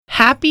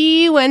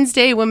Happy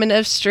Wednesday, Women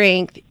of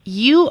Strength.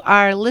 You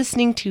are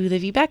listening to the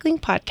VBAC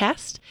Link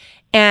podcast.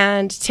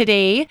 And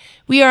today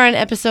we are on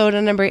episode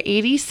number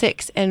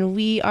 86, and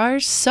we are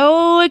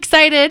so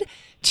excited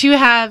to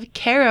have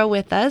Kara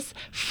with us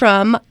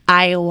from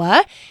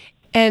Iowa.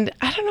 And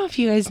I don't know if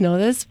you guys know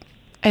this.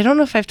 I don't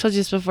know if I've told you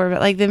this before,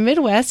 but like the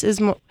Midwest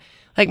is one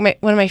of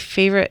my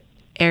favorite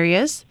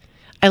areas.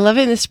 I love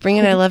it in the spring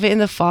and I love it in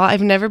the fall.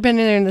 I've never been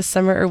in there in the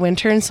summer or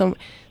winter, and so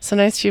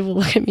sometimes people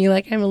look at me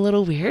like I'm a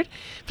little weird.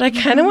 But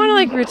I kind of want to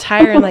like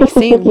retire in like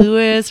St.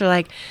 Louis or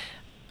like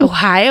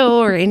Ohio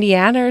or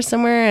Indiana or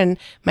somewhere. And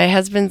my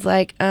husband's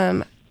like,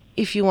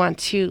 if you want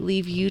to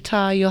leave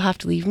Utah, you'll have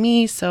to leave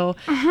me. So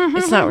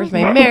it's not worth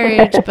my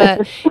marriage.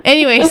 But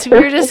anyways,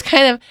 we're just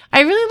I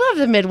really love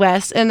the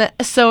Midwest. And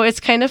so it's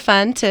kind of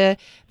fun that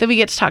we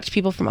get to talk to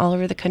people from all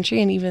over the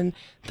country and even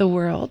the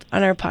world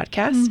on our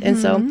podcast. And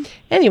so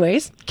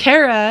anyways,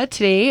 Kara,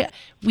 today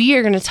we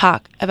are going to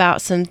talk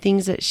about some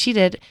things that she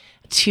did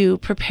to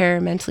prepare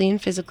mentally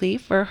and physically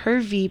for her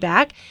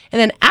VBAC. And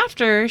then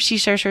after she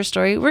shares her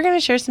story, we're going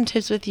to share some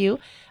tips with you.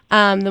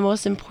 The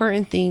most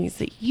important things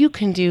that you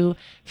can do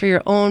for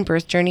your own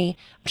birth journey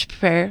to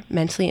prepare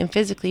mentally and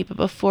physically. But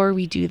before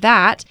we do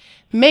that,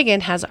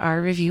 Megan has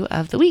our review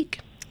of the week.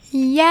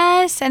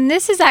 Yes, and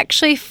this is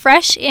actually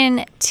fresh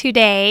in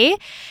today.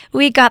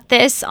 We got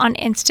this on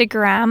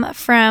Instagram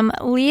from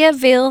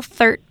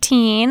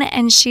Leahville13,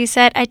 and she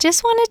said, I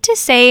just wanted to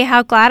say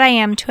how glad I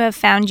am to have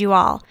found you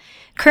all.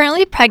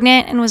 Currently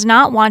pregnant and was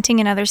not wanting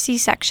another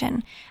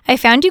C-section. I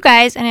found you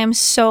guys and I'm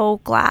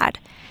so glad.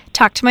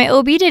 Talked to my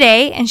OB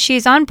today, and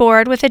she's on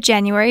board with a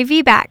January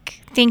VBAC.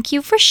 Thank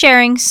you for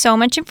sharing so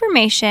much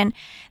information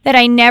that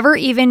I never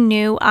even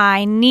knew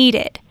I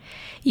needed.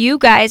 You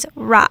guys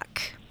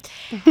rock.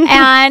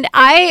 And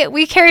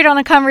we carried on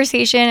a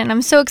conversation, and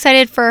I'm so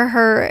excited for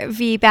her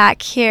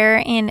VBAC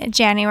here in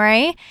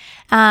January.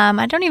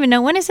 I don't even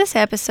know, when is this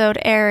episode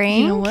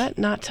airing? You know what?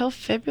 Not till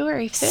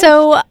February 5th.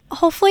 So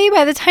hopefully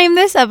by the time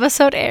this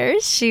episode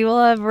airs, she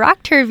will have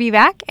rocked her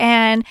VBAC,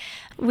 and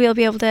we'll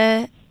be able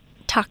to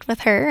talk with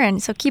her,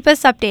 and so keep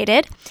us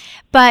updated.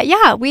 But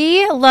yeah,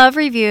 we love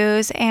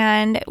reviews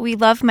and we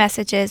love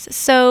messages.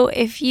 So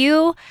if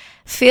you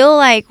feel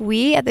like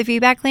we at the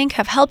VBAC Link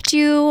have helped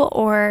you,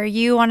 or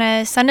you want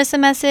to send us a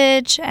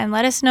message and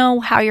let us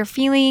know how you're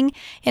feeling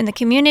in the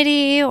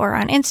community or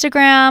on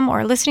Instagram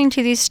or listening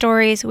to these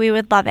stories, we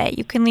would love it.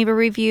 You can leave a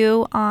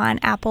review on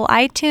Apple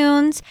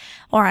iTunes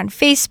or on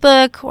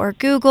Facebook or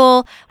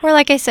Google, or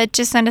like I said,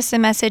 just send us a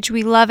message.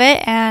 We love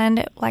it.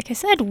 And like I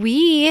said,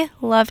 we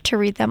love to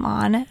read them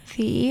on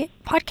the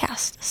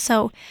podcast.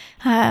 So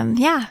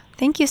yeah,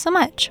 thank you so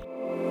much.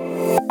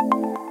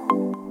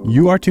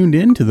 You are tuned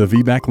in to the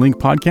VBAC Link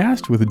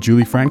podcast with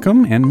Julie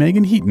Francom and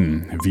Megan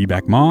Heaton,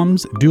 VBAC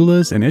moms,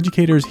 doulas, and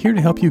educators here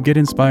to help you get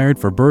inspired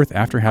for birth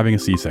after having a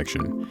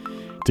C-section.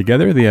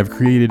 Together, they have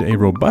created a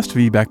robust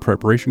VBAC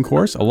preparation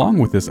course along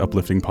with this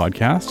uplifting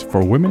podcast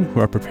for women who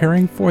are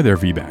preparing for their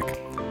VBAC.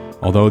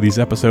 Although these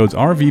episodes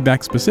are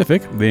VBAC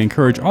specific, they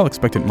encourage all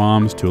expectant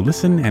moms to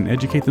listen and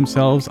educate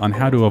themselves on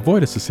how to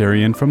avoid a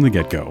cesarean from the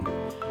get-go.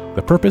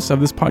 The purpose of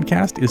this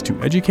podcast is to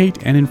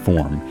educate and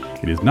inform.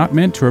 It is not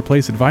meant to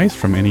replace advice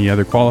from any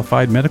other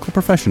qualified medical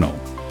professional.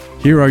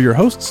 Here are your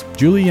hosts,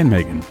 Julie and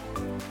Megan.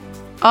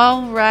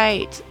 All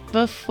right.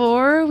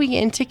 Before we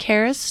get into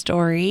Kara's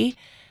story,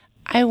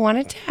 I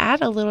wanted to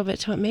add a little bit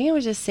to what Megan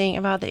was just saying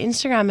about the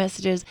Instagram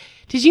messages.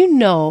 Did you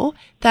know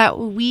that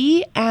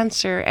we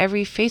answer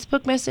every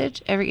Facebook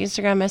message, every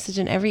Instagram message,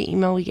 and every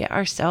email we get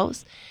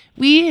ourselves?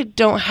 We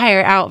don't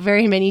hire out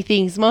very many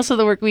things. Most of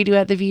the work we do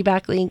at the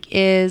VBAC Link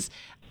is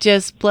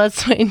just blood,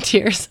 sweat, and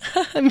tears.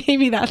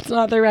 Maybe that's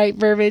not the right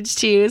verbiage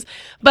to use,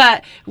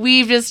 but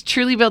we've just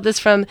truly built this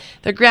from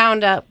the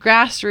ground up,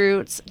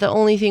 grassroots. The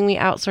only thing we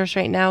outsource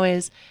right now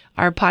is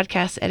our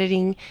podcast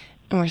editing,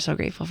 and we're so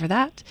grateful for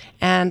that,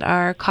 and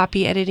our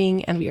copy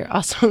editing, and we are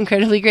also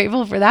incredibly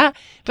grateful for that.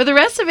 But the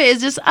rest of it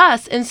is just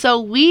us, and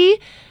so we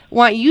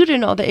want you to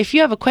know that if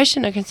you have a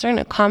question, a concern,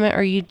 a comment,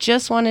 or you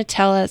just want to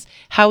tell us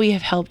how we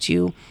have helped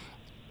you,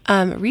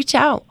 reach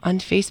out on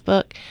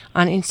Facebook,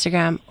 on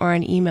Instagram, or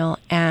an email,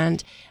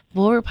 and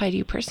we'll reply to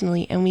you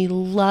personally. And we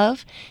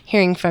love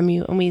hearing from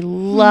you, and we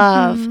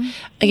love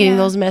getting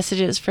those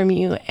messages from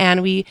you.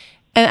 And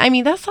I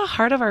mean, that's the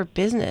heart of our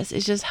business,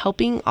 is just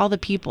helping all the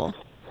people.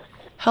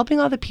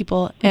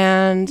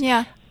 And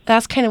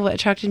that's kind of what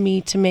attracted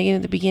me to Megan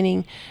at the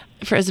beginning.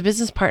 As a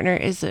business partner,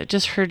 is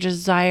just her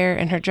desire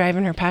and her drive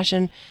and her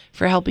passion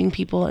for helping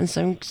people. And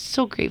so I'm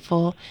so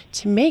grateful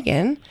to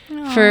Megan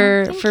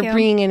for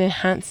bringing and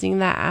enhancing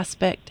that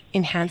aspect.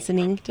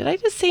 Enhancing. Did I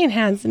just say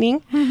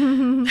enhancing?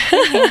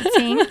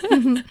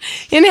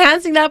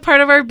 Enhancing that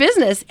part of our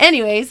business.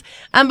 Anyways,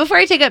 before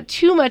I take up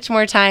too much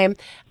more time,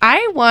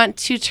 I want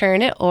to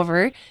turn it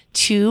over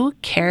to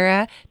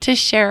Kara to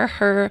share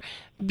her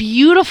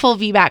beautiful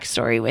VBAC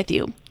story with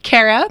you.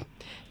 Kara,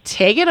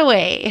 take it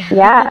away.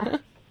 Yeah.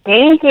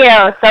 Thank you.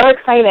 So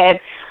excited.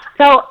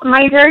 So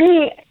my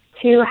journey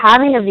to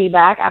having a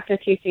VBAC after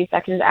 2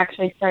 C-sections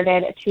actually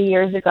started 2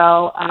 years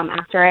ago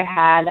after I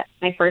had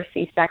my first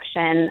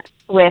C-section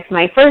with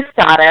my first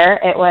daughter.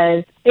 It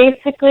was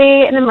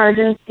basically an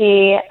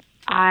emergency.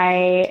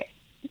 I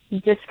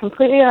just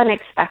completely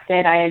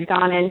unexpected. I had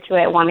gone into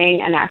it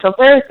wanting a natural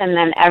birth, and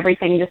then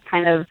everything just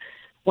kind of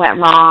went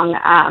wrong.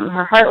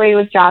 Her heart rate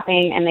was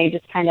dropping, and they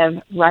just kind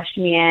of rushed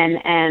me in,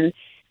 and,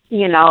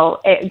 you know,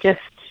 it just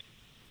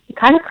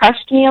kind of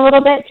crushed me a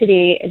little bit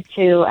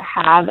to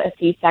have a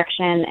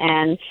C-section.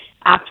 And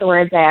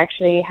afterwards, I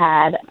actually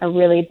had a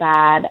really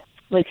bad,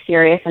 like,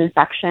 serious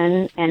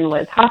infection and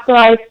was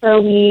hospitalized for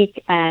a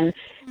week, and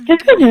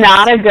just was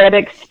not a good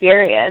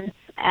experience.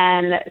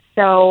 And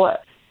so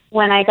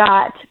when I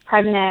got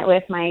pregnant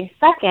with my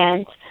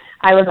second,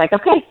 I was like,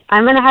 okay,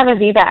 I'm going to have a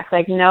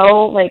VBAC.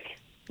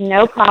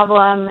 No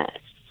problem.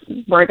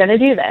 We're going to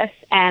do this.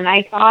 And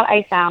I thought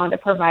I found a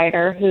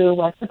provider who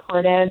was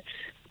supportive.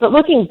 But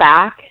looking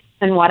back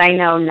and what I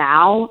know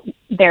now,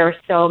 there are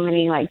so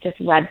many, like, just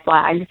red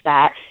flags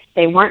that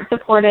they weren't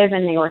supportive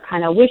and they were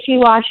kind of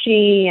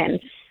wishy-washy. And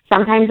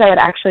sometimes I would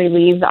actually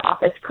leave the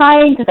office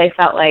crying because I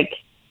felt like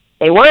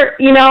they weren't,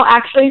 you know,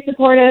 actually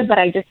supportive, but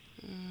I just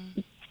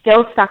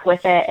still stuck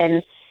with it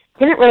and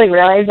didn't really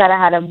realize that I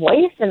had a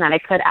voice and that I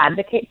could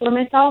advocate for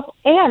myself,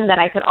 and that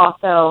I could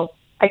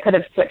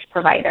have switched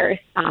providers.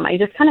 I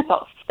just kind of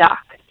felt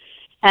stuck.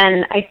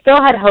 And I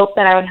still had hope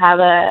that I would have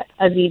a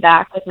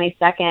VBAC with my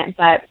second,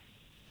 but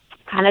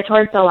kind of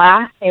towards the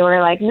last, they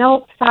were like,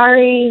 nope,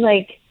 sorry,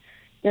 like,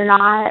 we're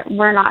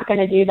not going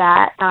to do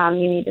that.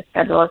 You need to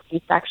schedule a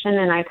C-section.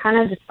 And I kind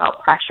of just felt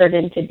pressured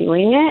into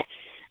doing it.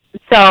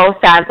 So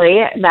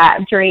sadly, that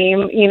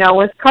dream, you know,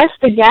 was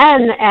crushed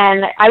again.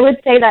 And I would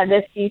say that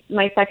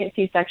my second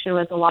C-section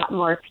was a lot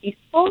more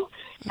peaceful.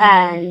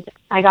 And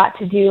I got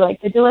to do, like,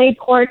 the delayed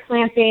cord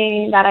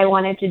clamping that I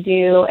wanted to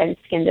do and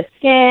skin to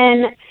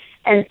skin.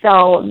 And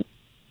so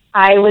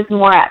I was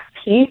more at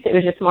peace. It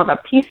was just more of a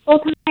peaceful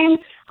time.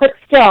 But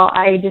still,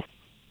 I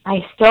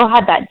still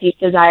had that deep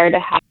desire to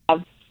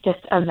have just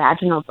a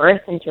vaginal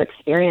birth and to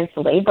experience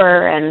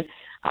labor and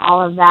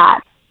all of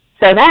that.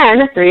 So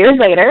then, 3 years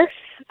later,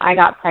 I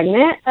got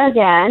pregnant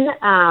again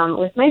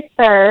with my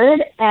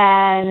third,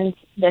 and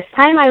this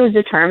time I was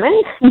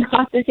determined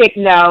not to take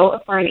no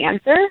for an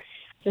answer,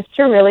 just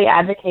to really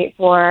advocate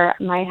for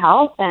my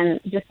health and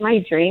just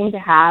my dream to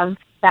have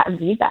that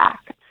VBAC.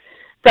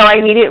 So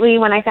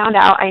when I found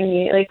out, I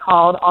immediately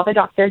called all the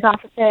doctor's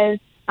offices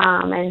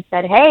and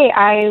said, hey,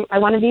 I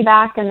want to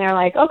VBAC, and they're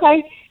like,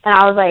 okay. And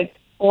I was like,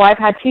 well, I've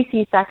had 2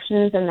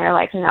 C-sections, and they're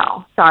like,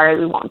 no, sorry,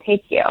 we won't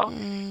take you.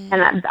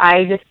 And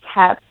I just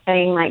kept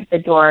saying, like, the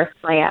door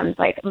slammed,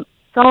 like,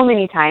 so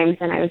many times,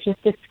 and I was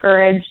just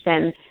discouraged.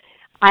 And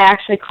I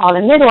actually called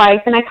a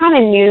midwife, and I kind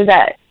of knew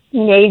that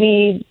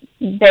maybe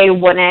they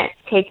wouldn't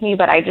take me,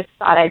 but I just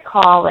thought I'd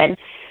call. And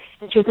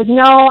she was like,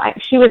 no,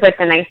 she was, like,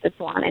 the nicest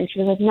one. And she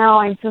was like, no,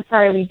 I'm so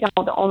sorry, we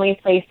don't. The only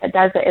place that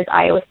does it is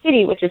Iowa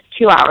City, which is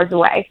 2 hours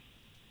away.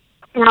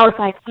 And I was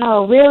like,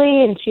 oh,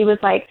 really? And she was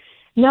like,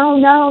 no,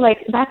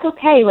 like, that's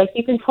okay. Like,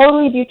 you can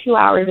totally do 2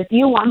 hours. If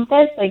you want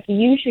this, like,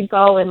 you should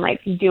go and,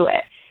 like, do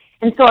it.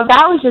 And so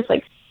that was just,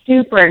 like,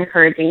 super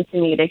encouraging to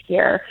me to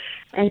hear.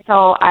 And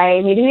so I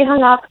immediately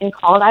hung up and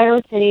called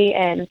Iowa City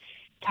and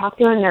talked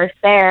to a nurse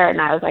there. And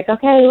I was like,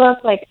 okay,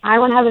 look, like, I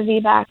want to have a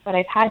VBAC, but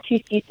I've had 2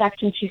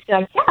 C-sections. She's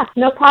like, yeah,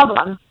 no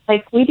problem.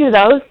 Like, we do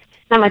those.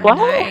 And I'm like, what?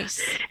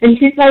 Nice. And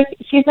she's like,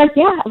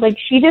 yeah. Like,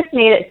 she just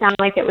made it sound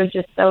like it was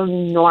just so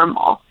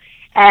normal.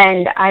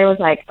 And I was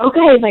like,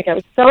 okay, like, I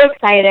was so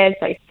excited.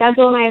 So I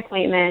scheduled my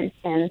appointments.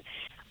 And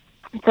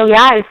so,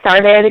 yeah, I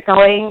started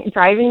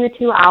driving the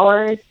 2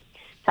 hours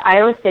to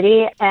Iowa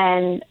City.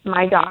 And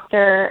my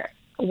doctor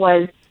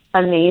was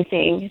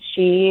amazing.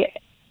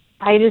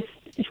 I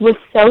just was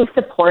so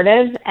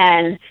supportive.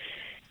 And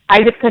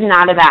I just could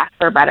not have asked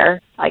for a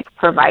better, like,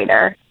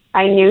 provider.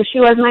 I knew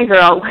she was my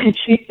girl when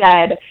she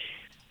said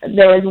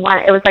it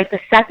was like the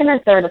second or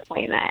third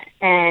appointment.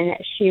 And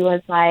she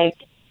was like,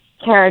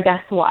 Kara,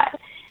 guess what?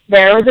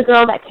 There was a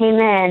girl that came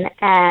in,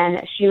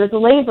 and she was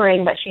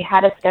laboring, but she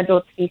had a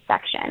scheduled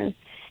C-section.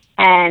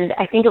 And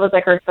I think it was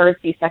like her third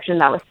C-section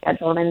that was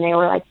scheduled, and they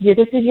were like,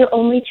 this is your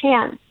only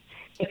chance.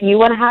 If you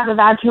want to have a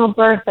vaginal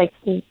birth, like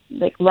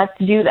let's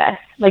do this.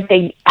 Like,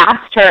 they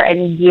asked her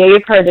and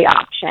gave her the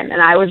option.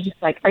 And I was just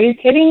like, are you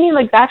kidding me?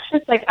 Like, that's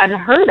just, like,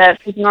 unheard of,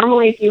 because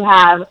normally if you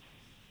have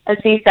a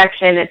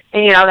C-section, it's,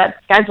 you know, that's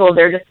scheduled,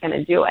 they're just going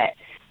to do it.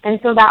 And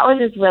so that was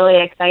just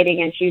really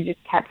exciting, and she just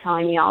kept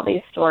telling me all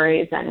these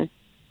stories, and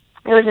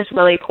it was just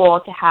really cool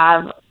to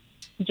have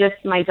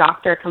just my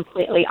doctor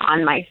completely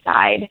on my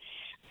side.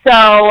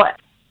 So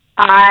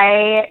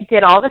I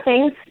did all the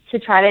things to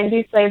try to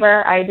induce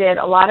labor. I did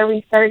a lot of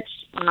research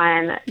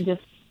on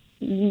just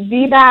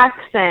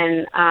VBACs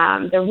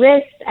and the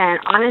risks, and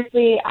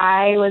honestly,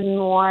 I was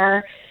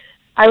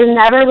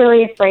never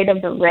really afraid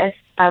of the risk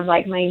of,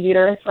 like, my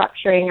uterus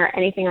rupturing or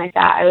anything like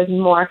that. I was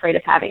more afraid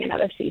of having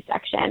another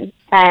C-section.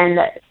 And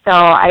so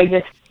I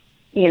just,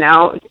 you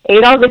know,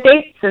 ate all the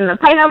dates and the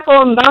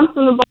pineapple and bumps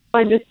in the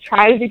bowl and just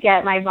tried to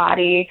get my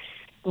body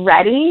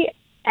ready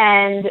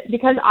And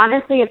because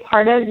honestly, a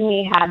part of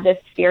me had this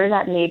fear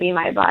that maybe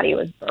my body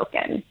was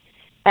broken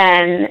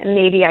and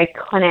maybe I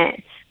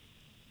couldn't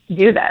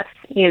do this.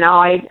 You know,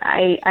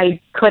 I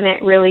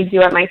couldn't really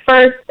do it my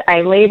first.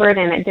 I labored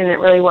and it didn't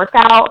really work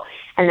out.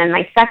 And then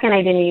my second,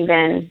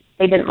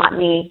 they didn't let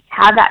me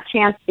have that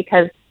chance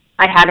because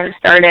I hadn't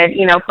started,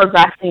 you know,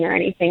 progressing or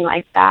anything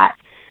like that.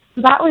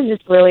 So that was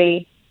just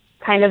really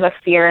kind of a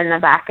fear in the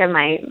back of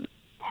my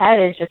head,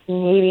 is just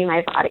maybe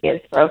my body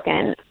is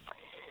broken.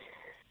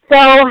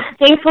 So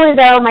thankfully,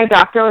 though, my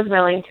doctor was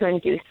willing to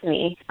induce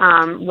me,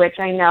 which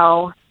I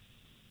know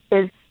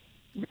is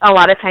a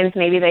lot of times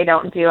maybe they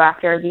don't do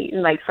after,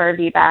 for a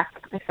VBAC,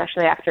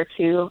 especially after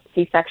 2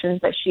 C-sections,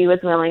 but she was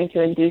willing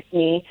to induce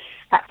me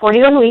at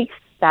 41 weeks.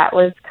 That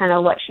was kind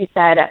of what she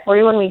said. At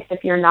 41 weeks,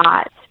 if you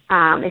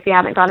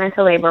haven't gone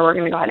into labor, we're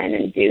going to go ahead and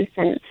induce.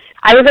 And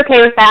I was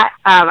okay with that.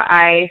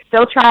 I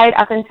still tried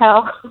up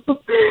until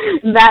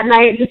that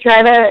night to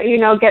try to, you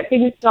know, get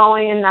things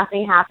going, and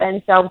nothing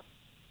happened. So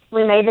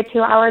we made the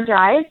 2-hour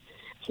drive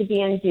to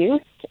be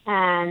induced,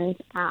 and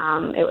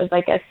it was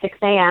like a 6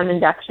 a.m.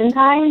 induction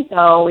time,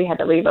 so we had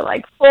to leave at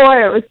like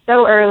 4. It was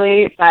so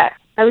early, but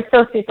I was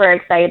still super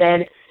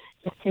excited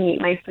just to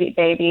meet my sweet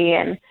baby.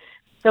 And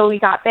so we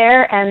got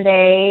there, and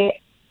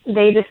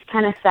they just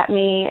kind of set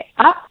me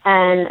up,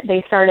 and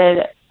they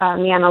started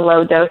me on a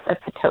low dose of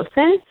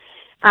Pitocin,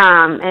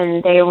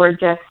 and they were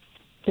just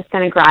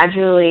going to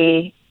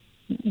gradually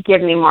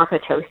give me more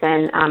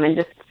Pitocin and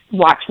just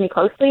watch me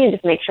closely and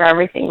just make sure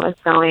everything was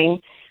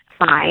going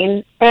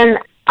fine. And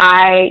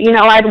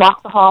I'd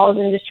walk the halls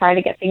and just try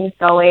to get things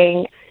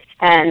going,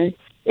 and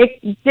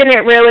it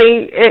didn't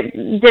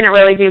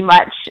really do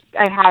much.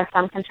 I had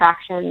some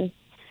contractions,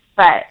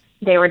 but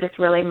they were just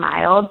really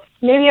mild.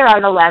 Maybe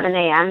around 11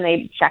 a.m.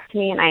 they checked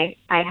me, and I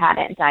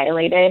hadn't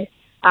dilated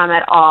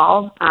at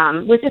all,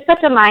 which is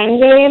such a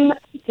mind game,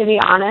 to be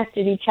honest,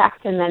 to be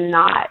checked and then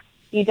not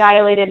be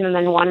dilated and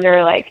then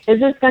wonder, like, is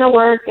this going to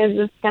work? Is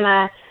this going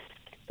to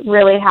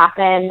really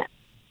happen?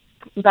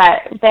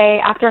 But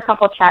after a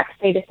couple checks,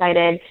 they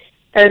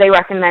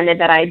recommended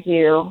that I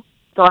go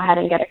ahead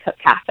and get a Cook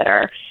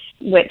catheter,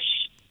 which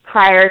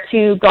prior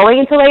to going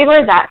into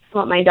labor, that's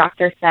what my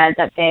doctor said,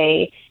 that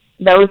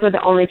those were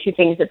the only 2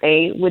 things that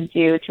they would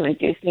do to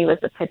induce me, was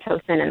the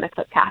Pitocin and the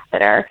Cook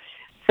catheter.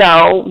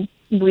 So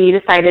we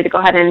decided to go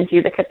ahead and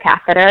do the Cook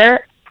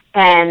catheter,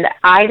 and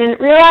I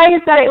didn't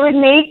realize that it would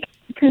make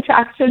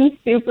contractions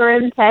super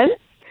intense.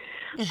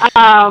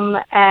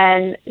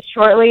 And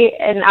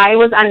I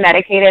was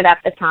unmedicated at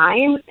the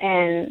time,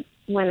 and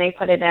when they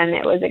put it in,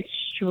 it was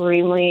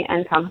extremely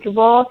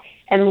uncomfortable.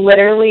 And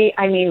literally,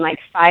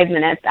 5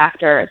 minutes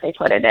after they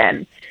put it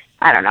in,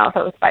 I don't know if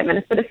it was 5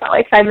 minutes, but it felt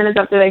like 5 minutes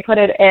after they put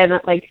it in,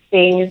 like,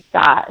 things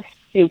got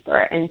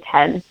super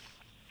intense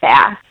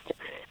fast.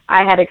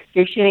 I had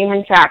excruciating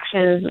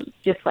contractions,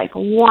 just like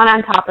one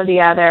on top of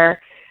the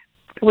other,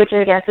 which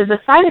I guess is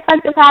a side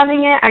effect of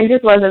having it. I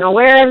just wasn't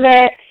aware of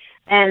it.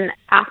 And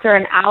after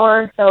an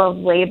hour or so of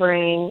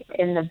laboring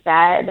in the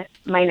bed,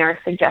 my nurse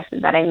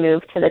suggested that I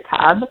move to the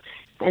tub.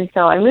 And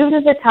so I moved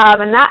to the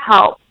tub, and that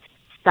helped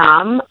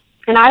some.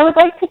 And I would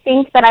like to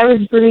think that I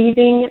was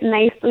breathing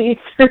nicely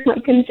through my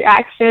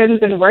contractions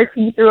and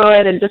working through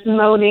it and just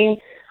moaning.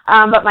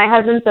 But my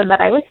husband said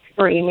that I was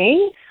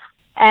screaming.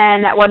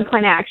 And at one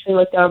point, I actually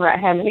looked over at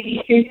him, and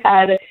he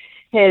had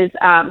his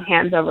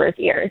hands over his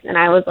ears. And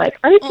I was like,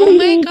 are you kidding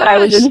me? But I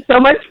was in so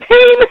much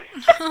pain.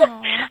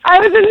 I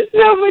was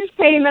in so much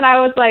pain that I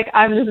was like,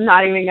 I'm just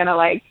not even going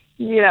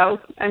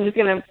to, I'm just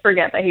going to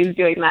forget that he's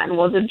doing that, and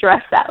we'll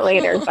address that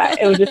later. But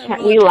it was just,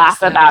 we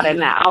laugh about it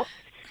now.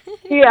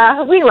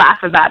 Yeah, we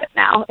laugh about it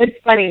now. It's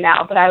funny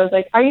now, but I was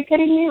like, are you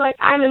kidding me? Like,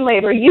 I'm in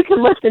labor. You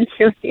can listen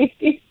to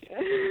me.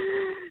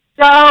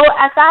 So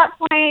at that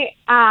point,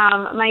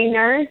 my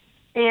nurse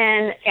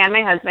and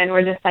my husband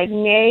were just like,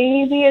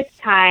 maybe it's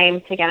time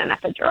to get an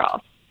epidural.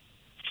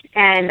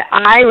 And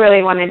I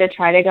really wanted to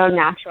try to go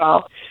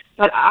natural,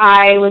 but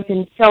I was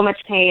in so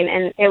much pain,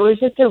 and it was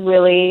just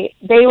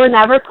they were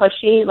never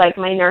pushy. Like,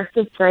 my nurse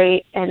was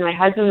great, and my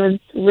husband was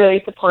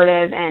really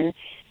supportive, and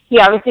he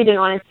obviously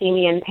didn't want to see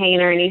me in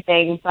pain or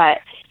anything, but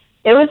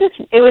it was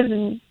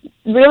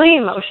really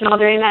emotional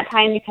during that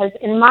time, because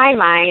in my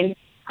mind,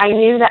 I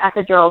knew that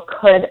epidural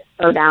could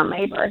slow down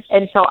labor.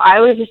 And so I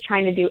was just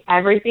trying to do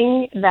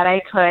everything that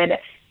I could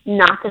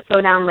not to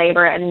slow down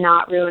labor and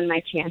not ruin my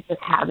chance of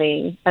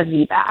having a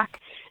VBAC.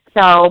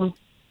 So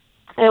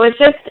it was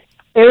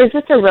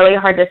just a really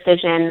hard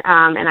decision,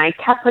 and I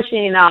kept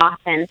pushing it off.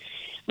 And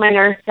my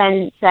nurse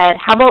then said,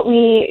 how about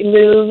we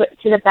move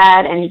to the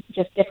bed and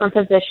just different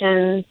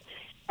positions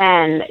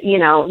and,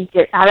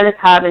 get out of the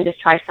tub and just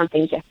try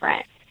something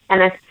different.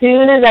 And as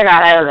soon as I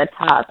got out of the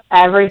tub,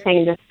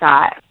 everything just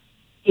got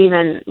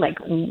even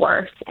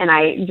worse. And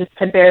I just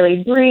could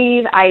barely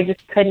breathe. I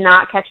just could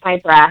not catch my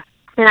breath.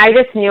 And I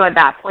just knew at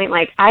that point,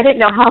 I didn't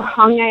know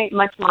how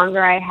much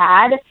longer I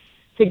had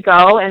to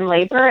go in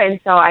labor.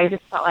 And so I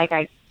just felt like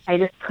I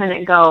just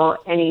couldn't go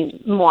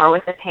any more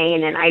with the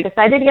pain. And I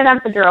decided to get on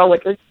epidural,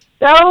 which was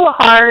so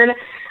hard,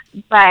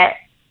 but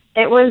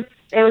it was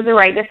it was the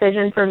right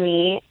decision for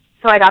me.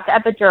 So I got the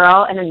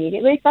epidural and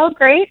immediately felt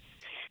great,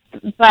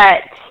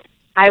 but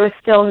I was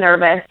still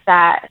nervous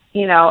that,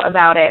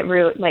 about it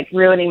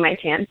ruining my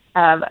chance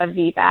of a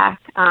VBAC.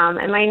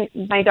 And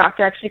my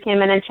doctor actually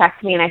came in and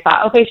checked me, and I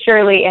thought, okay,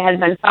 surely it has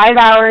been 5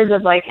 hours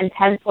of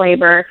intense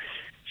labor.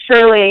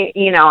 Surely,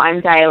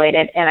 I'm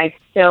dilated, and I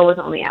still was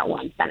only at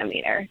 1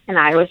 centimeter, and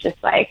I was just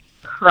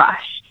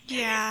crushed.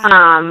 Yeah.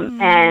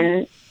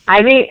 And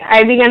I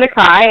began to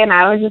cry, and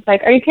I was just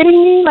like, are you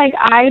kidding me?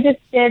 I just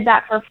did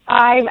that for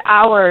 5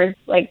 hours,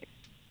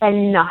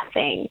 and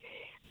nothing.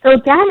 So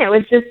again, it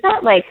was just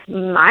that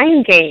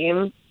mind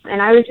game,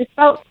 and I was just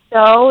felt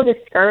so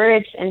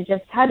discouraged and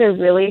just had to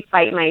really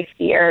fight my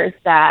fears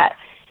that,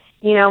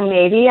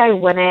 maybe I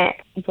wouldn't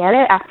get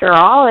it after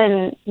all,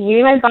 and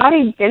maybe my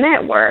body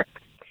didn't work.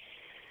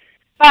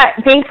 But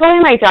thankfully,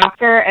 my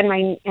doctor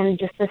and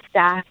just the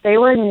staff, they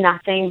were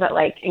nothing but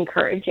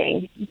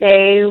encouraging.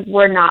 They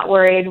were not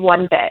worried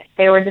one bit.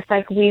 They were just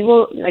we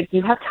will,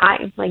 you have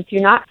time. Do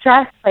not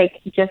stress.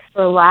 Just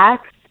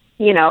relax.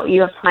 You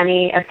have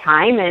plenty of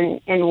time,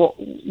 and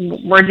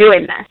we're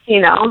doing this.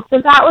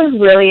 So that was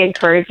really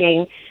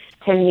encouraging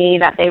to me,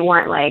 that they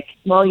weren't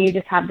well, you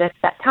just have this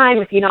set time.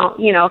 If you don't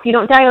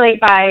dilate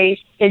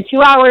in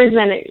 2 hours,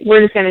 then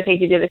we're just going to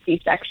take you to the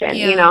C-section.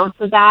 Yeah.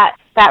 So that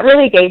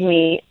really gave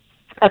me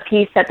a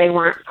piece, that they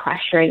weren't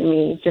pressuring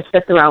me just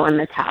to throw in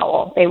the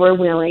towel. They were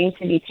willing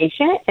to be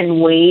patient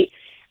and wait,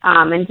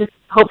 and just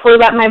hopefully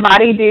let my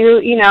body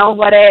do,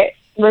 what it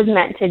was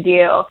meant to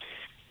do.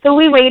 So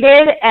we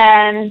waited,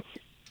 and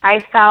I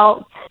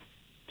felt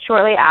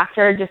shortly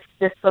after, just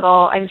this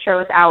little, I'm sure it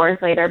was hours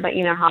later, but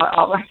you know how it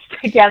all runs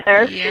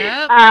together.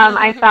 Yep.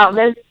 I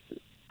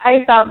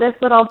felt this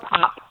little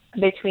pop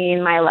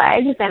between my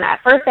legs, and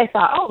at first I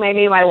thought, oh,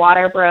 maybe my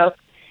water broke,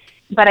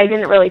 but I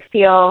didn't really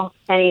feel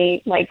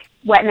any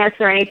wetness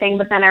or anything.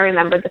 But then I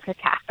remembered the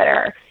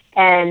catheter,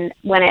 and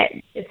when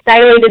it's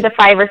dilated to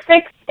 5 or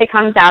 6, it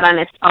comes out on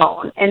its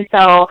own. And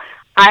so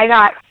I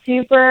got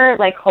super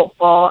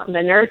hopeful.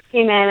 The nurse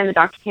came in and the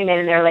doctor came in,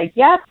 and they're like,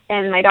 yep.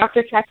 And my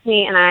doctor checked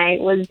me, and I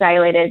was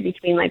dilated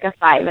between a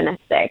 5 and a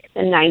 6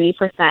 and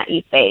 90%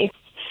 effaced.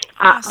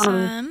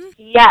 Awesome.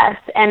 Yes.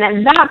 And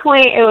at that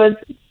point, it was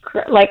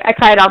I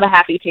cried all the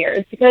happy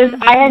tears, because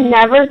I had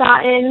never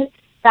gotten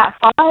that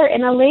far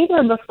in a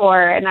labor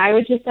before, and I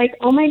was just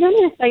oh my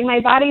goodness, my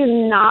body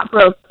is not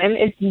broken.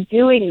 It's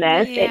doing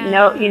this.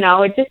 Yeah.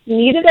 It just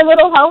needed a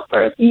little help,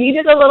 or it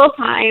needed a little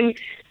time.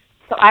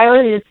 So I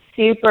was just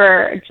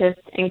super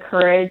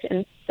encouraged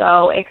and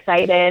so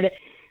excited.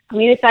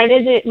 We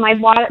decided that my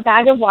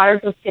bag of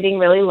waters was sitting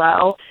really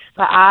low,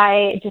 but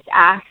I just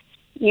asked,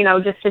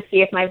 just to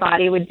see if my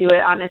body would do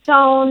it on its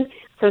own.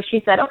 So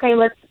she said, okay,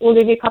 we'll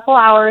give you a couple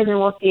hours, and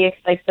we'll see if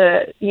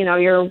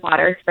your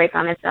waters break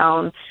on its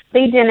own.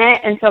 They didn't,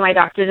 and so my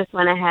doctor just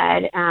went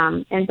ahead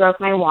and broke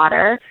my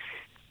water.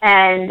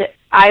 And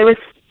I was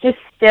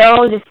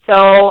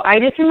I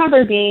just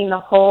remember being the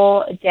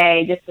whole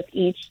day, just with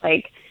each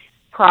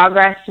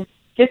progress,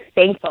 just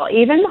thankful.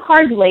 Even the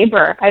hard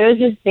labor, I was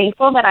just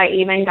thankful that I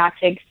even got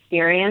to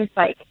experience,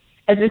 as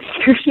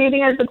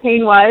excruciating as the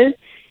pain was,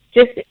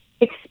 just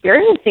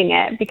experiencing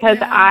it, because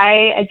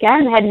I,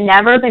 again, had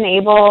never been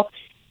able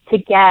to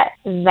get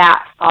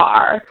that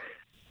far.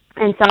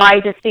 And so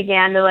I just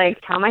began to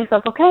tell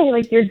myself,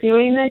 okay, you're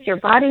doing this, your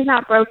body's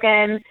not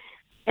broken.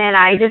 And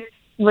I just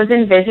was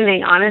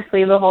envisioning,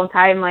 honestly, the whole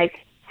time,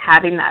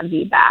 having that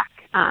VBAC,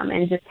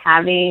 and just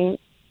having,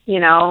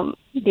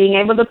 being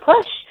able to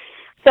push.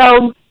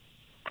 So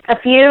at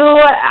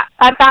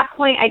that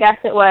point, I guess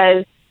it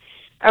was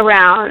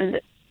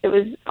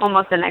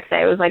almost the next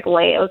day. It was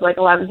late. It was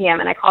 11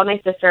 p.m. And I called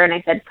my sister, and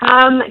I said,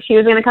 come. She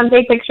was going to come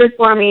take pictures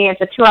for me. It's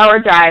a 2-hour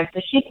drive.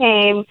 So she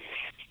came,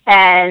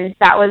 and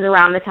that was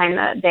around the time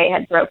that they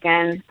had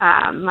broken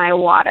my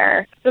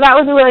water. So that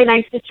was a really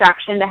nice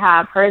distraction to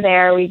have her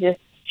there. We just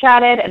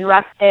chatted and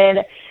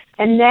rested.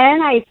 And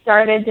then I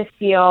started to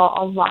feel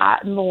a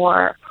lot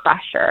more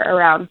pressure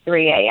around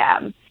 3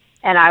 a.m.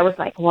 And I was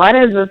like, what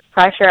is this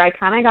pressure? I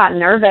kind of got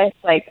nervous,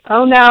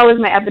 oh no, is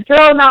my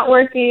epidural not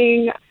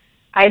working?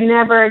 I'd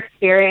never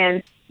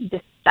experienced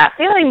just that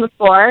feeling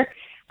before.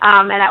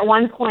 And at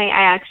one point,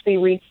 I actually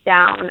reached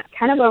down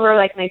kind of over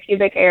my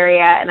pubic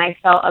area, and I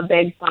felt a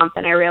big bump,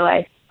 and I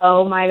realized,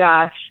 oh my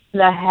gosh,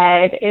 the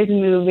head is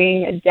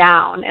moving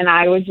down. And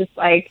I was just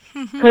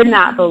could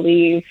not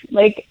believe,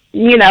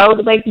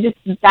 just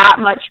that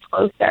much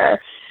closer.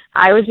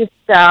 I was just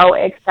so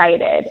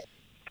excited.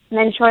 And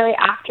then shortly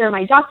after,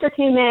 my doctor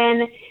came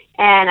in,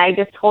 and I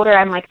just told her,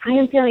 I'm I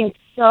am feeling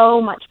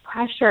so much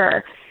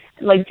pressure,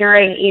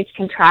 during each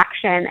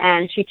contraction.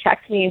 And she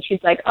checked me, and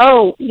she's like,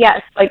 oh,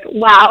 yes,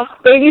 wow,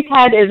 baby's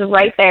head is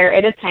right there.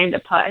 It is time to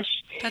push.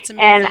 That's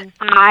amazing. And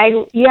I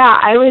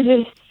was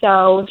just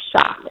so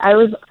shocked. I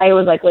was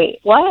wait,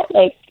 what?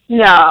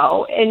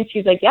 No. And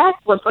she's like, yes,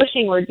 we're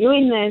pushing. We're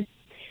doing this.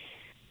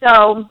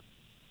 So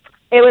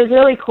it was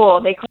really cool.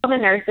 They called the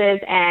nurses,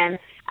 and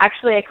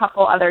actually a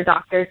couple other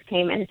doctors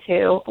came in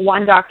too.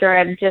 One doctor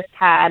had just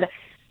had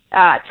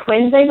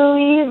twins, I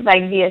believe,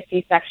 like via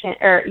C-section,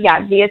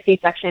 via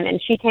C-section,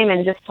 and she came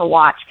in just to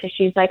watch because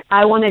she's like,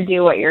 I want to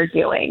do what you're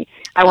doing.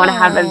 I want to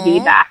have a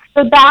VBAC.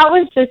 So that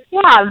was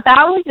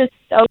just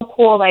so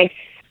cool. Like,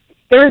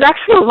 there was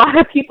actually a lot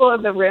of people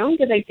in the room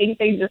because I think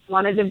they just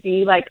wanted to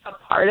be, like, a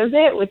part of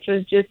it, which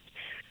was just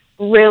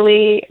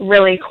really,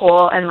 really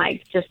cool and,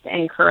 like, just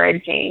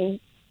encouraging.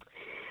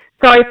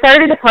 So I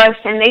started to push,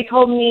 and they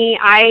told me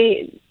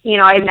I'd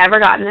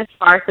never gotten this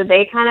far, so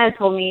they kind of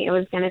told me it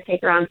was going to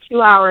take around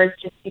 2 hours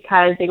just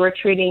because they were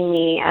treating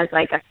me as,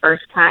 like, a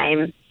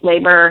first-time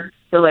labor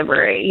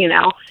delivery, you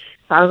know.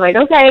 So I was like,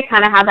 okay,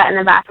 kind of had that in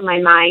the back of my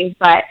mind,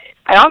 but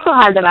I also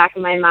had in the back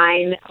of my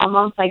mind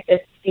almost like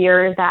this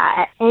fear that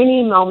at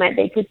any moment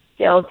they could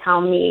still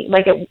tell me,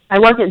 like, I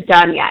wasn't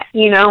done yet,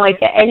 you know,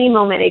 like at any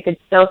moment they could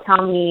still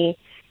tell me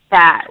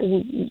that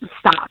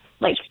stop,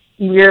 like,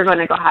 you're going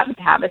to go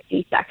have a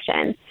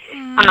C-section.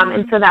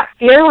 And so that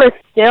fear was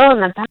still in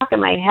the back of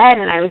my head,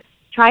 and I was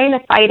trying to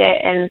fight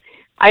it. And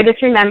I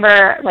just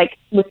remember, like,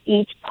 with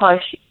each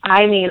push,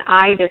 I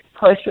just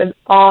pushed with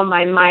all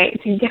my might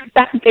to get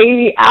that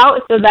baby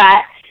out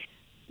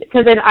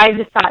because then I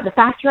just thought the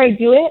faster I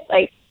do it,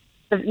 like,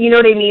 you know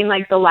what I mean?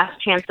 Like, the less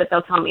chance that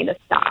they'll tell me to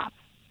stop.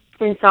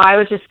 And so I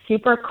was just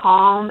super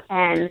calm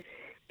and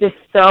just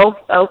so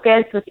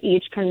focused with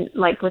each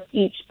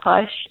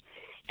push.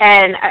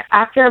 And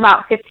after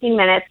about 15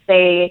 minutes,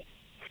 they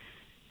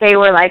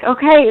were like,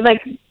 okay,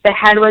 like, the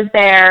head was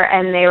there,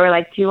 and they were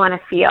like, do you want to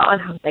feel?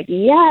 And I was like,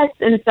 yes.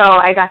 And so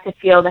I got to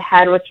feel the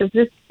head, which was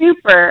just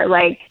super,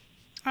 like,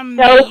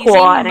 amazing, so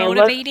cool. And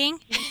motivating.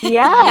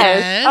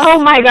 Yes.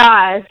 Oh my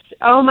gosh.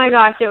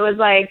 It was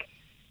like,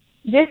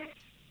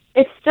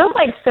 it's still,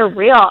 like,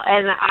 surreal.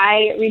 And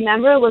I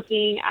remember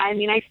looking,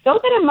 I still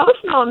get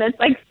emotional, and it's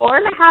like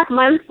 4.5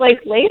 months,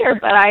 like, later,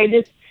 but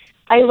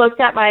I looked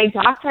at my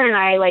doctor and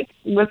I, like,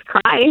 was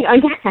crying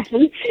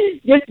again.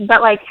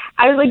 But, like,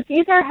 I was like,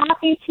 these are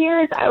happy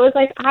tears. I was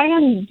like, I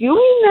am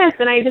doing this.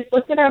 And I just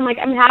looked at her. I'm like,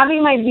 I'm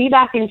having my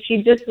VBAC. And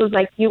she just was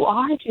like, you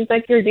are. She's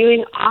like, you're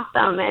doing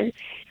awesome. And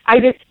I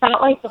just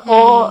felt like the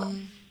whole,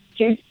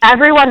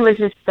 everyone was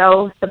just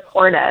so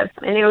supportive.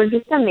 And it was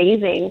just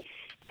amazing.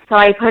 So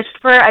I pushed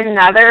for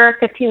another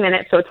 15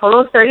 minutes, so a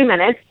total of 30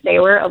 minutes. They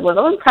were a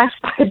little impressed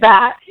by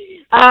that.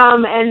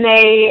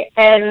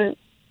 And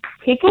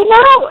he came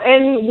out,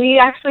 and we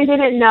actually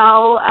didn't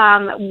know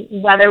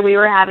whether we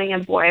were having a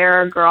boy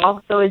or a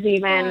girl. So it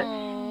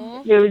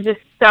was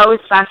just so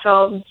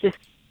special just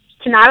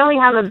to not only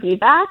have a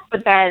VBAC,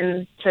 but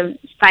then to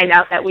find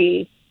out that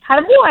we had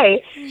a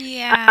boy.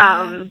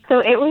 Yeah. So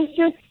it was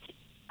just,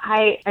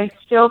 I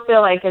still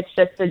feel like it's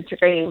just a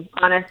dream,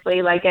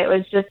 honestly. Like, it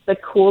was just the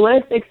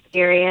coolest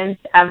experience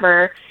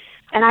ever.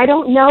 And I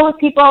don't know if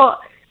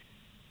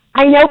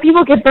I know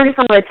people give birth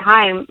all the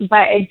time,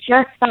 but it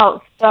just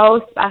felt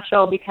so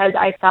special because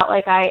I felt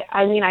like I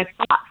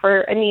fought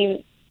for,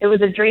 it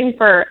was a dream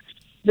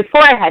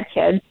before I had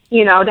kids,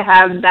 you know, to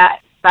have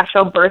that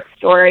special birth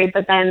story.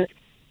 But then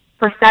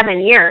for 7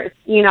 years,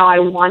 you know, I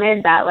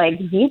wanted that, like,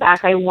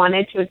 VBAC. I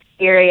wanted to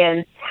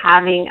experience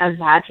having a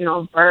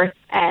vaginal birth,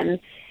 and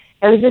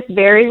it was just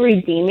very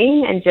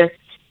redeeming. And just,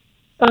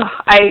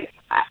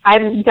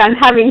 I'm done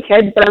having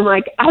kids, but I'm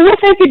like, I wish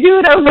I could do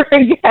it over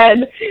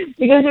again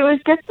because it was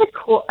just it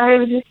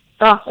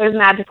was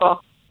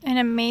magical. An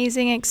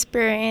amazing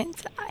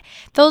experience.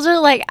 Those are,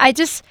 like, I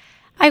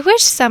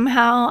wish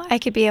somehow I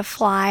could be a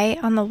fly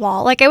on the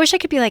wall. Like, I wish I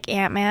could be like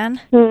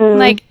Ant-Man.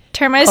 Like,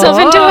 turn myself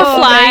into a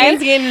fly.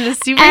 Megan's getting into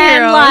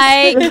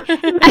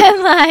superheroes.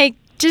 And like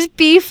just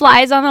be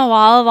flies on the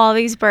wall of all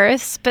these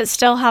births, but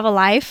still have a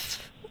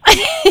life.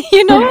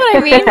 You know what I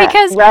mean?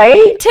 Because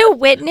right? to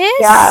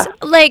witness,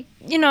 like,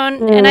 you know,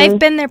 and I've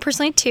been there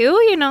personally too,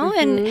 you know,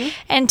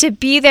 and to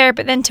be there,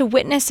 but then to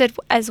witness it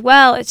as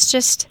well, it's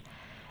just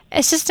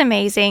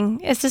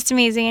amazing. It's just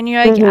amazing. And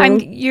you're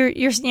like,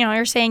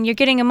 you're saying you're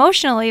getting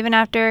emotional even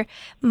after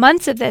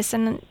months of this.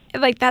 And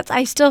like,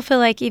 I still feel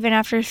like even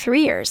after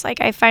 3 years, like,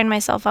 I find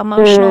myself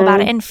emotional about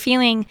it and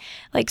feeling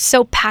like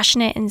so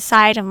passionate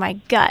inside of my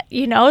gut,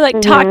 you know, like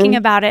talking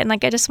about it. And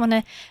like, I just want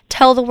to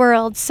tell the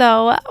world.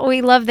 So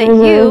we love that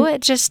you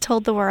just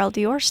told the world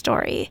your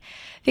story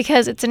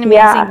because it's an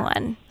amazing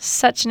one.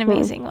 Such an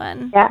amazing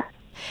one. Yeah.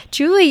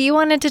 Julie, you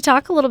wanted to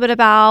talk a little bit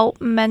about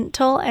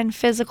mental and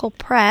physical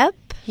prep.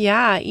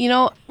 Yeah, you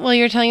know, well,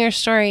 you're telling your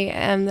story,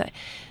 and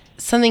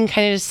something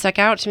kind of just stuck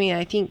out to me.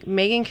 I think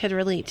Megan could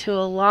relate to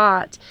a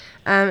lot,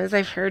 as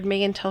I've heard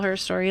Megan tell her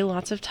story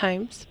lots of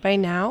times by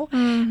now,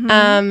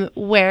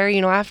 where,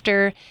 you know,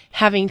 after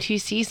having 2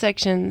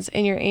 C-sections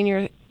and you're in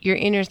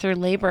your third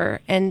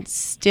labor and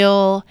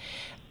still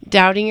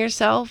doubting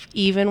yourself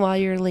even while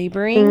you're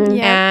laboring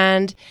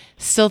and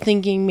still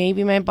thinking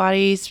maybe my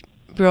body's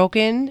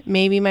broken,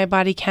 maybe my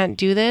body can't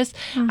do this.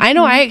 I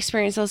know I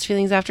experienced those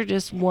feelings after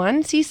just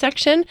 1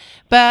 C-section,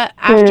 but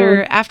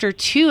after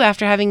 2,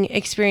 after having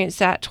experienced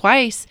that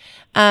twice,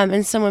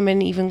 and some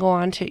women even go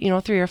on to, you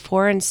know, 3 or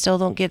 4 and still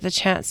don't get the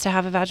chance to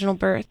have a vaginal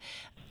birth,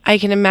 I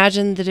can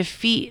imagine the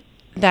defeat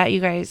that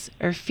you guys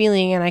are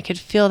feeling, and I could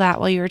feel that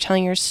while you were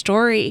telling your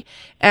story.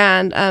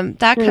 And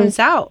that comes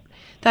out.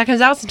 That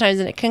comes out sometimes,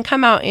 and it can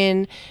come out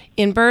in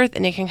birth,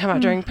 and it can come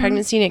out during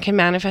pregnancy, and it can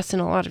manifest in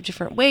a lot of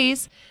different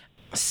ways.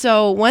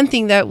 So one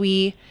thing that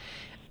we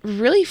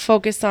really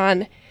focus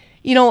on,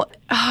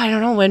 I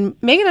don't know, when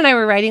Megan and I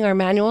were writing our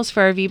manuals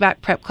for our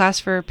VBAC prep class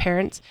for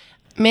parents,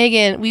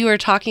 Megan, we were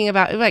talking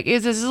about,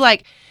 this is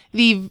like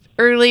the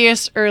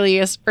earliest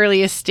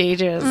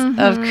stages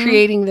of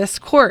creating this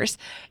course.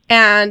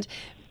 And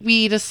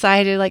we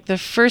decided like the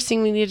first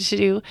thing we needed to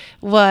do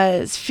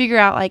was figure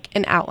out like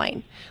an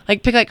outline,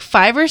 like pick like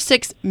 5 or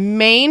 6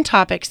 main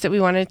topics that we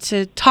wanted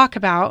to talk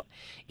about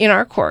in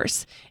our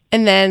course.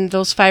 And then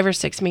those 5 or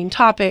 6 main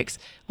topics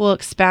we'll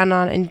expand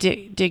on and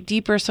dig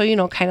deeper. So,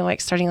 kind of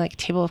like starting like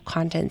table of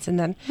contents and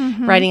then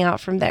writing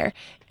out from there.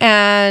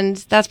 And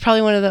that's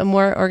probably one of the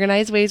more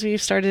organized ways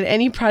we've started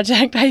any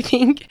project, I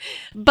think.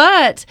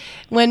 But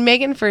when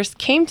Megan first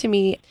came to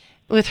me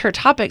with her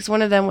topics,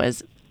 one of them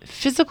was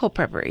physical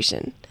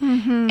preparation.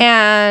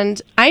 And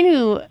I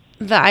knew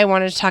that I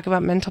wanted to talk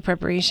about mental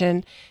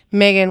preparation.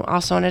 Megan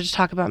also wanted to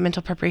talk about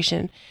mental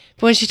preparation.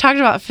 But when she talked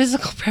about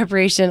physical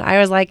preparation, I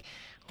was like,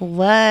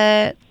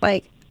 what?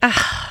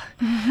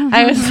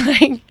 I was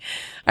like,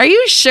 are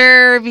you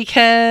sure?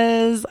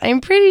 Because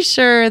I'm pretty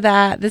sure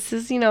that this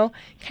is,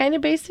 kind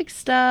of basic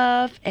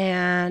stuff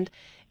and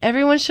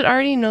everyone should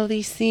already know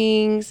these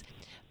things.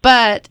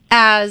 But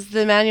as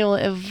the manual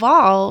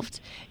evolved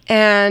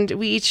and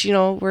we each,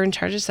 were in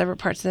charge of separate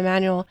parts of the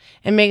manual,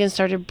 and Megan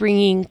started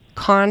bringing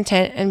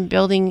content and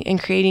building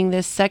and creating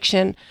this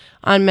section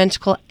on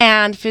mental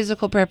and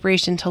physical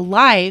preparation to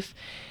life,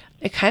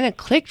 it kind of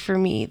clicked for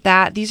me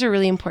that these are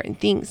really important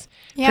things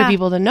for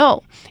people to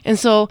know. And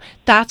so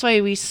that's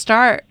why we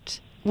start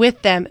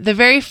with them. The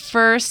very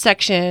first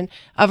section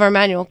of our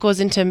manual goes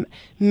into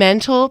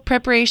mental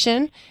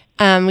preparation.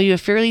 We do a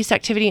fear release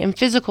activity and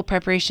physical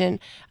preparation.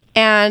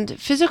 And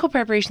physical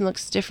preparation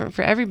looks different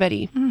for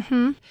everybody.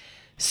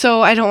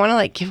 So I don't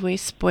want to give away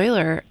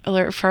spoiler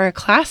alert for our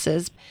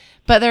classes,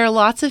 but there are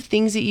lots of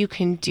things that you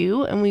can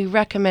do, and we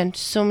recommend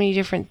so many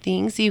different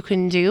things that you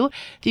can do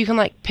that you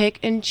can pick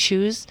and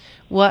choose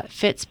what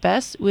fits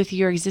best with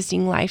your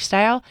existing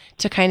lifestyle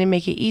to kind of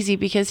make it easy.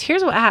 Because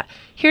here's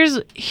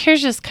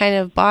just kind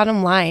of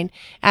bottom line.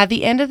 At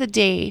the end of the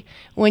day,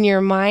 when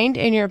your mind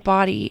and your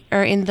body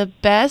are in the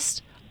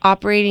best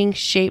operating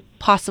shape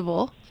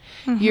possible,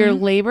 your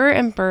labor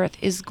and birth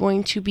is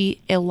going to be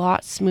a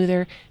lot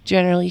smoother,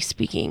 generally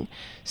speaking.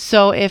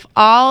 So if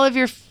all of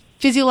your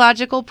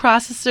physiological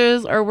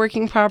processes are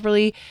working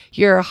properly,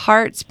 your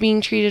heart's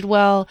being treated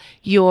well,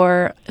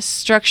 your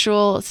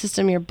structural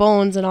system, your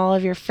bones and all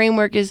of your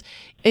framework is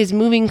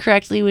moving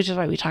correctly, which is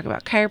why we talk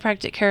about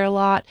chiropractic care a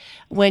lot.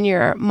 When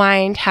your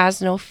mind has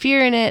no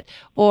fear in it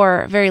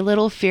or very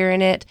little fear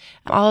in it,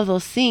 all of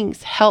those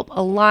things help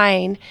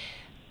align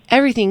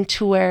everything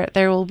to where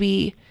there will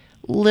be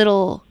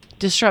little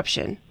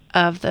disruption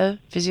of the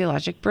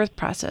physiologic birth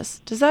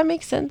process. Does that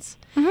make sense?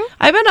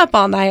 I've been up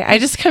all night. I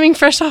just coming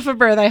fresh off of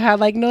birth. I had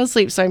no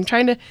sleep, so I'm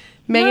trying to.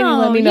 Megan, you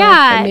let me know if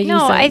I'm making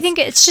sense. I think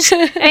it's just.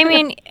 I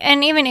mean,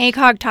 and even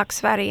ACOG talks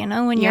about it.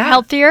 When you're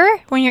healthier,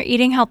 when you're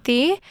eating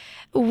healthy,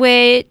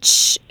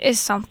 which is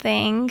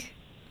something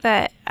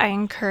that I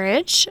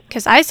encourage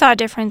because I saw a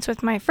difference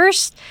with my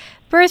first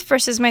birth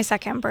versus my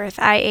second birth.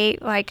 I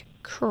ate like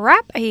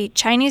crap. I ate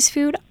Chinese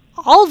food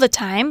all the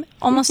time,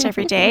 almost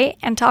every day,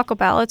 and Taco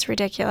Bell. It's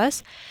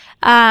ridiculous.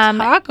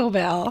 Taco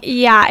Bell.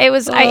 Yeah, it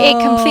was. I ate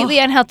completely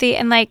unhealthy,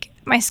 and my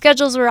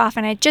schedules were off,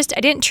 and I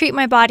didn't treat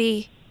my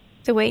body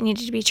the way it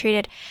needed to be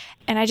treated,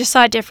 and I just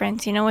saw a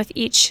difference. With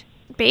each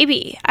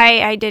baby,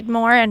 I did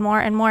more and more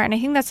and more, and I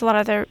think that's a lot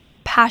of the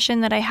passion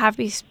that I have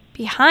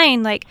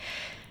behind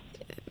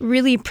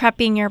really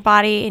prepping your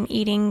body and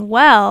eating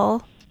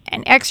well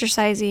and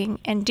exercising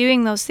and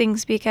doing those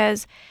things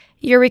because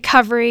your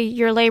recovery,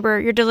 your labor,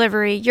 your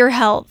delivery, your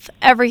health,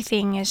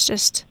 everything is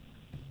it's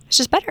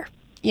just better.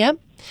 Yep.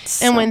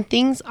 So. And when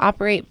things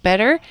operate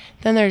better,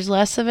 then there's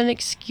less of an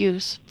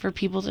excuse for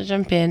people to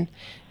jump in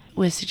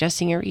with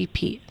suggesting a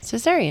repeat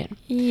cesarean.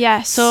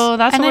 Yes. So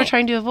that's what we're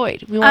trying to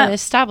avoid. We want to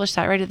establish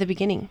that right at the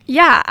beginning.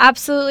 Yeah,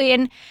 absolutely.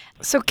 And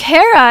so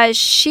Kara,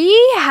 she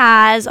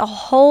has a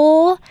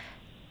whole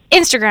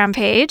Instagram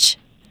page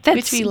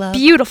that's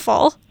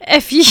beautiful. I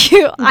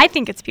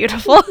think it's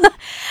beautiful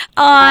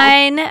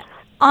on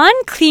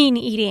clean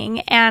eating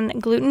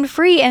and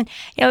gluten-free. And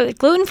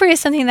gluten-free is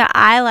something that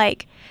I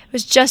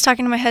was just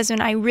talking to my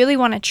husband. I really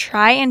want to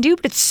try and do,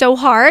 but it's so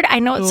hard. I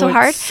know it's so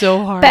hard. It's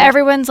so hard. But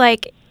everyone's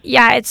like,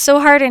 yeah, it's so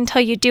hard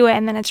until you do it,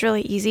 and then it's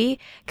really easy.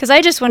 Because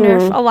I just wonder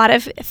if a lot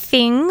of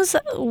things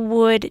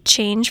would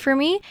change for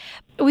me.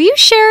 Will you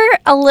share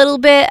a little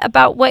bit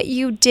about what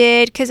you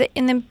did? Because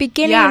in the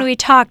beginning when we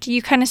talked,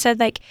 you kind of said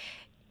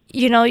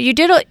you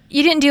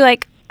didn't do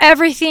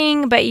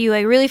everything, but you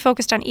really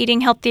focused on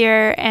eating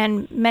healthier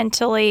and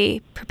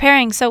mentally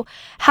preparing. So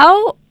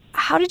how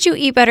did you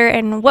eat better,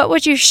 and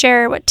what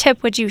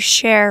tip would you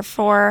share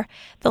for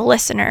the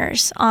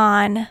listeners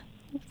on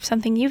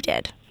something you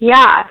did?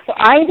 Yeah, so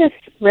I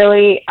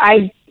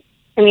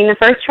I mean, the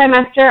first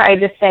trimester, I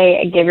just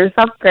say give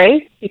yourself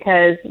grace,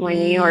 because when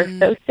you are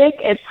so sick,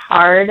 it's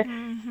hard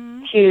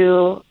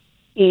to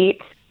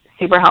eat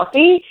super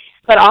healthy.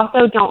 But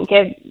also don't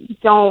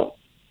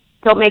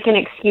make an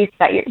excuse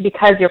that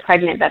because you're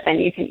pregnant that then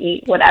you can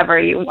eat whatever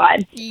you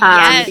want.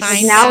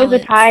 Because now is the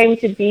time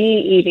to be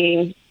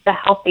eating the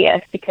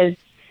healthiest, because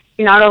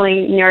you're not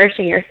only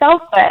nourishing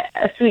yourself, but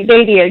a sweet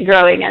baby is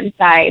growing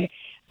inside.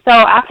 So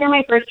after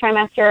my first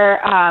trimester,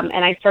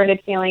 and I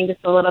started feeling just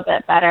a little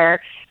bit better,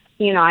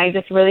 I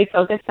just really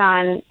focused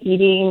on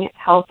eating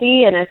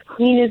healthy and as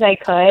clean as I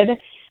could,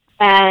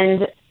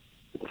 and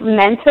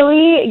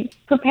mentally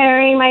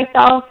preparing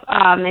myself,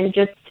 and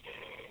just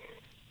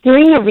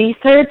doing the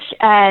research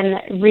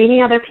and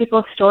reading other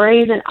people's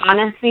stories. And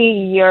honestly,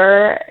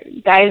 your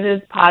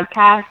guys'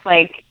 podcast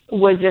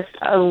was just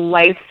a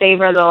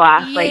lifesaver the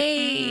last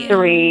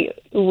 3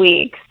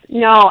 weeks.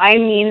 No, I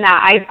mean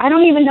that. I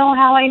don't even know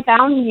how I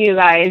found you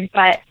guys,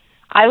 but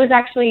I was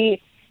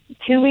actually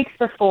 2 weeks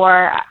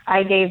before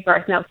I gave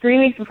birth. No, 3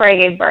 weeks before I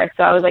gave birth.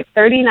 So I was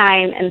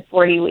 39 and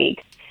 40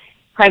 weeks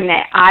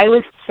pregnant. I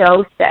was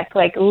so sick,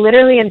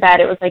 literally in bed.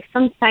 It was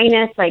some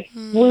sinus,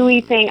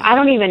 flu-y thing. I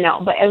don't even know,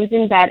 but I was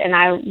in bed, and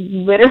I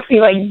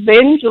literally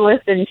binge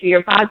listened to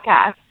your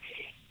podcast.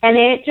 And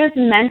it just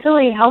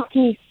mentally helped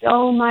me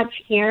so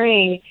much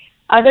hearing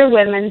other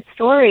women's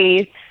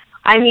stories.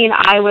 I mean,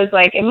 I was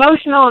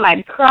emotional, and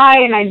I'd cry,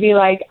 and I'd be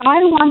I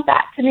want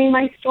that to be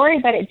my story.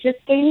 But it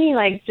just gave me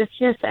just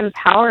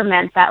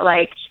empowerment that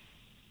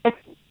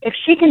if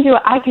she can do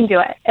it, I can do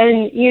it.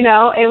 And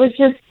it was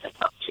just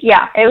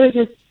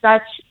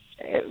such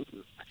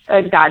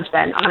a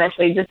godsend,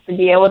 honestly, just to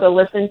be able to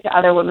listen to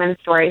other women's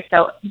stories.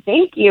 So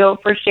thank you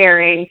for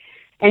sharing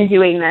and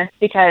doing this,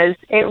 because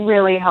it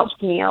really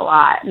helped me a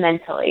lot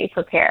mentally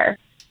prepare.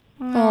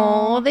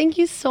 Oh, thank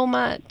you so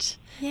much.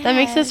 Yes. That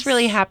makes us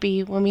really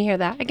happy when we hear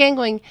that. Again,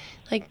 going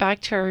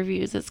back to our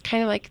reviews, it's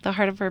kind of the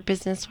heart of our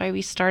business, why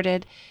we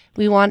started.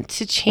 We want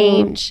to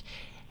change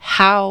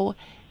how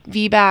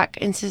VBAC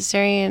and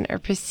cesarean are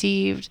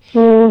perceived.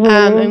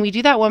 And we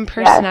do that one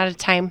person at a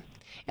time.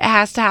 It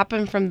has to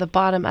happen from the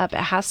bottom up. It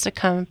has to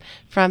come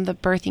from the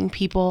birthing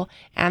people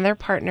and their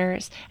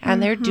partners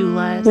and their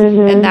doulas.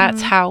 And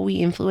that's how we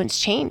influence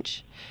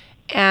change.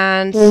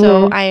 And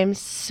so I am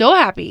so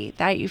happy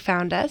that you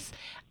found us.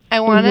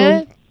 I want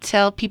to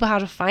tell people how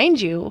to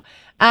find you.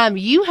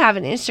 You have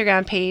an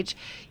Instagram page,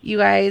 you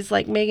guys,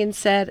 like Megan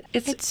said.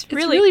 It's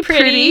really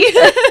pretty.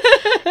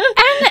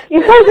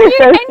 And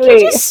you're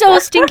just so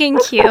stinking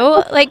cute.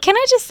 Can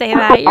I just say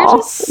that? You're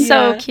just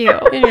so cute.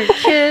 And your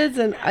kids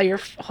and your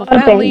whole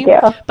family.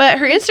 Thank you. But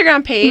her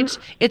Instagram page,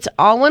 it's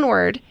all one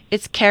word.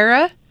 It's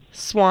Kara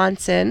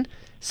Swanson.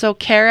 So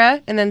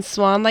Kara, and then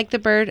swan like the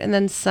bird, and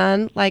then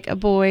son like a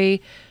boy,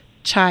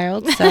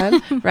 child,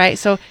 son, right?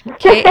 So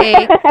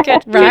K-A,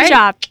 good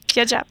job.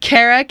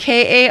 Kara,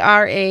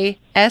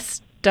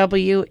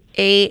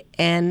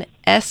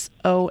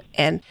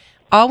 K-A-R-A-S-W-A-N-S-O-N.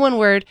 All one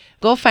word.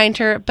 Go find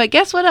her. But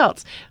guess what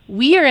else?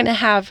 We are going to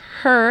have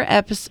her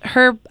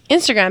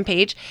Instagram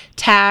page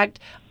tagged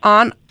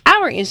on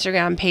our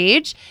Instagram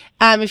page.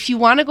 If you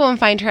want to go and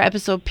find her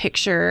episode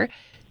picture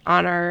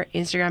on our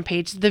Instagram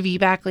page, the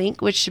VBAC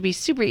link, which should be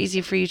super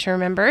easy for you to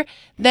remember,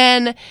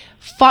 then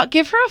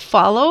give her a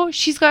follow.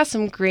 She's got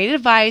some great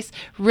advice,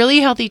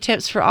 really healthy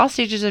tips for all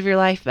stages of your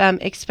life,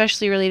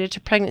 especially related to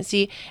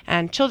pregnancy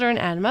and children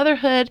and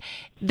motherhood.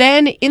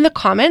 Then in the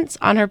comments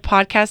on her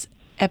podcast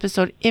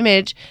episode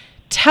image,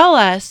 tell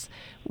us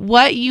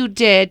what you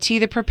did to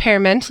either prepare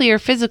mentally or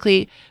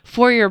physically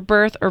for your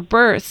birth or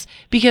births,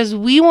 because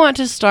we want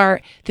to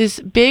start this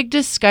big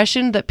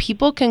discussion that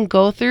people can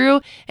go through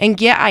and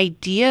get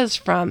ideas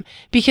from,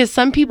 because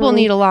some people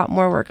need a lot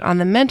more work on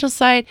the mental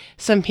side.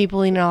 Some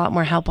people need a lot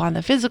more help on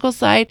the physical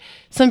side.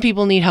 Some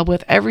people need help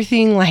with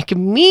everything like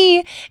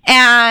me.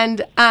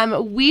 And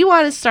we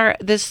want to start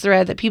this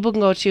thread that people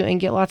can go to and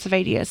get lots of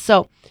ideas.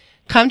 So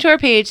come to our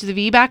page,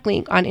 the VBAC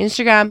link on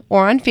Instagram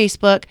or on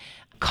Facebook.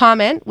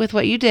 Comment with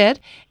what you did,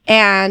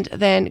 and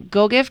then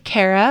go give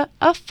Kara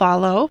a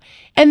follow.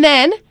 And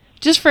then,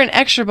 just for an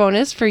extra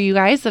bonus for you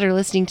guys that are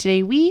listening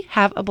today, we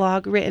have a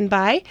blog written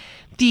by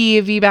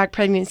the VBAC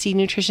pregnancy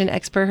nutrition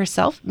expert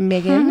herself,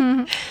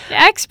 Megan. The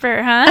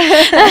expert,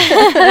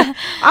 huh?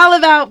 All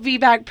about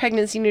VBAC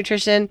pregnancy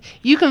nutrition.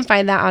 You can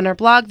find that on our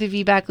blog,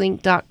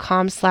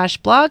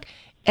 thevbaclink.com/blog.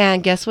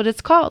 And guess what it's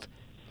called?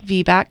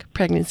 VBAC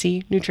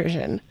pregnancy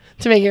nutrition,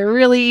 to make it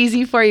really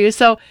easy for you.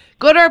 So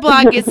go to our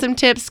blog, get some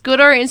tips, go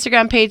to our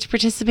Instagram page,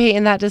 participate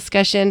in that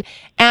discussion,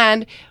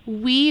 and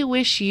we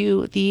wish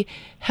you the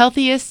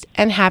healthiest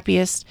and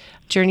happiest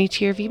journey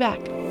to your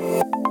VBAC.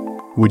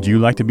 Would you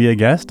like to be a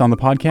guest on the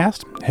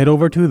podcast? Head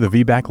over to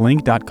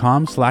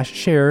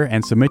thevbaclink.com/share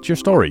and submit your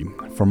story.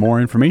 For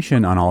more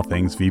information on all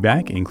things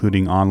VBAC,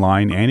 including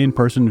online and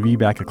in-person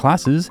VBAC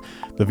classes,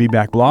 the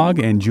VBAC blog,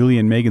 and Julie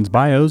and Megan's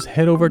bios,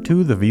 head over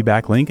to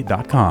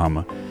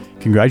thevbaclink.com.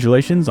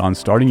 Congratulations on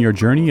starting your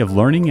journey of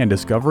learning and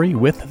discovery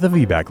with the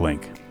VBAC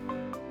Link.